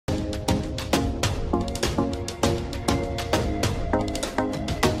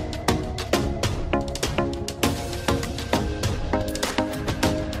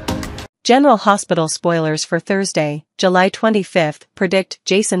General Hospital spoilers for Thursday, July 25th predict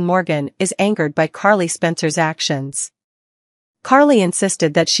Jason Morgan is angered by Carly Spencer's actions. Carly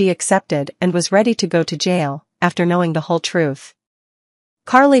insisted that she accepted and was ready to go to jail after knowing the whole truth.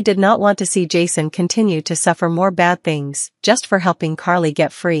 Carly did not want to see Jason continue to suffer more bad things just for helping Carly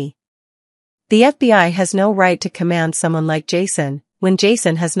get free. The FBI has no right to command someone like Jason when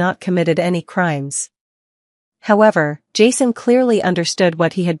Jason has not committed any crimes. However, Jason clearly understood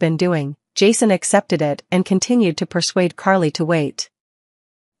what he had been doing. Jason accepted it and continued to persuade Carly to wait.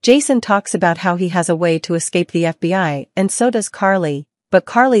 Jason talks about how he has a way to escape the FBI, and so does Carly, but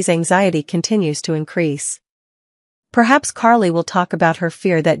Carly's anxiety continues to increase. Perhaps Carly will talk about her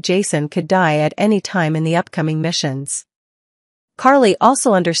fear that Jason could die at any time in the upcoming missions. Carly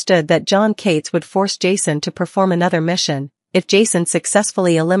also understood that John Cates would force Jason to perform another mission if Jason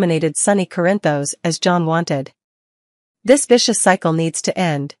successfully eliminated Sonny Corinthos as John wanted. This vicious cycle needs to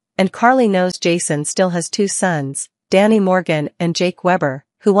end, and Carly knows Jason still has two sons, Danny Morgan and Jake Weber,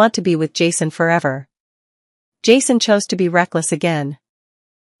 who want to be with Jason forever. Jason chose to be reckless again.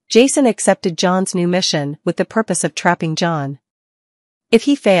 Jason accepted John's new mission with the purpose of trapping John. If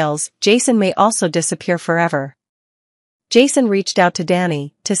he fails, Jason may also disappear forever. Jason reached out to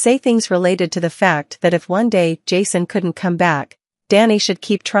Danny to say things related to the fact that if one day Jason couldn't come back, Danny should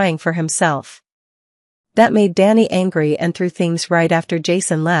keep trying for himself. That made Danny angry and threw things right after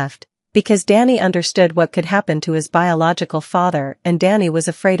Jason left, because Danny understood what could happen to his biological father and Danny was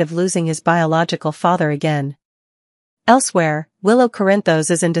afraid of losing his biological father again. Elsewhere, Willow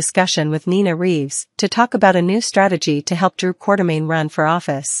Corinthos is in discussion with Nina Reeves to talk about a new strategy to help Drew Quartermaine run for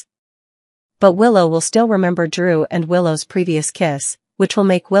office. But Willow will still remember Drew and Willow's previous kiss, which will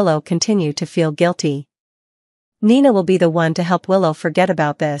make Willow continue to feel guilty. Nina will be the one to help Willow forget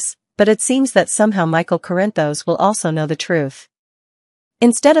about this, but it seems that somehow Michael Corinthos will also know the truth.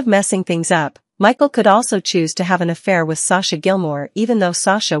 Instead of messing things up, Michael could also choose to have an affair with Sasha Gilmore even though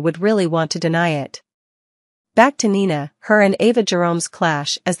Sasha would really want to deny it. Back to Nina, her and Ava Jerome's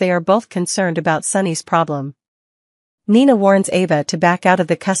clash as they are both concerned about Sonny's problem. Nina warns Ava to back out of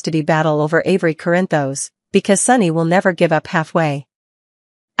the custody battle over Avery Corinthos, because Sonny will never give up halfway.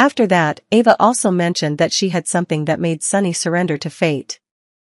 After that, Ava also mentioned that she had something that made Sonny surrender to fate.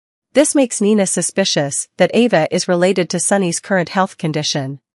 This makes Nina suspicious that Ava is related to Sonny's current health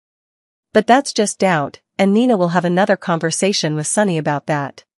condition. But that's just doubt, and Nina will have another conversation with Sonny about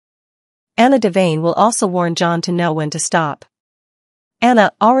that. Anna Devane will also warn John to know when to stop.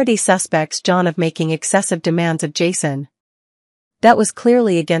 Anna already suspects John of making excessive demands of Jason. That was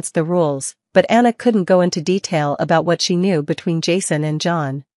clearly against the rules, but Anna couldn't go into detail about what she knew between Jason and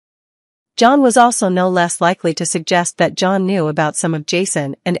John. John was also no less likely to suggest that John knew about some of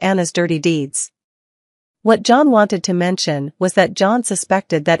Jason and Anna's dirty deeds. What John wanted to mention was that John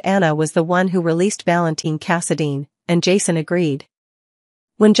suspected that Anna was the one who released Valentine Cassadine, and Jason agreed.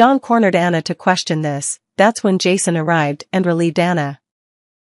 When John cornered Anna to question this, that's when Jason arrived and relieved Anna.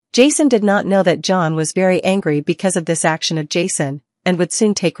 Jason did not know that John was very angry because of this action of Jason, and would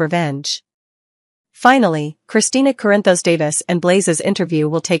soon take revenge. Finally, Christina Corinthos Davis and Blaze's interview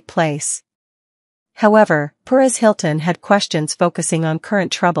will take place. However, Perez Hilton had questions focusing on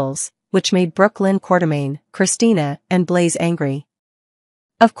current troubles, which made Brooklyn Quartermaine, Christina, and Blaze angry.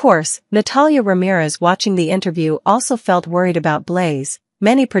 Of course, Natalia Ramirez watching the interview also felt worried about Blaze.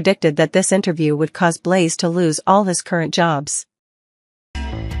 Many predicted that this interview would cause Blaze to lose all his current jobs.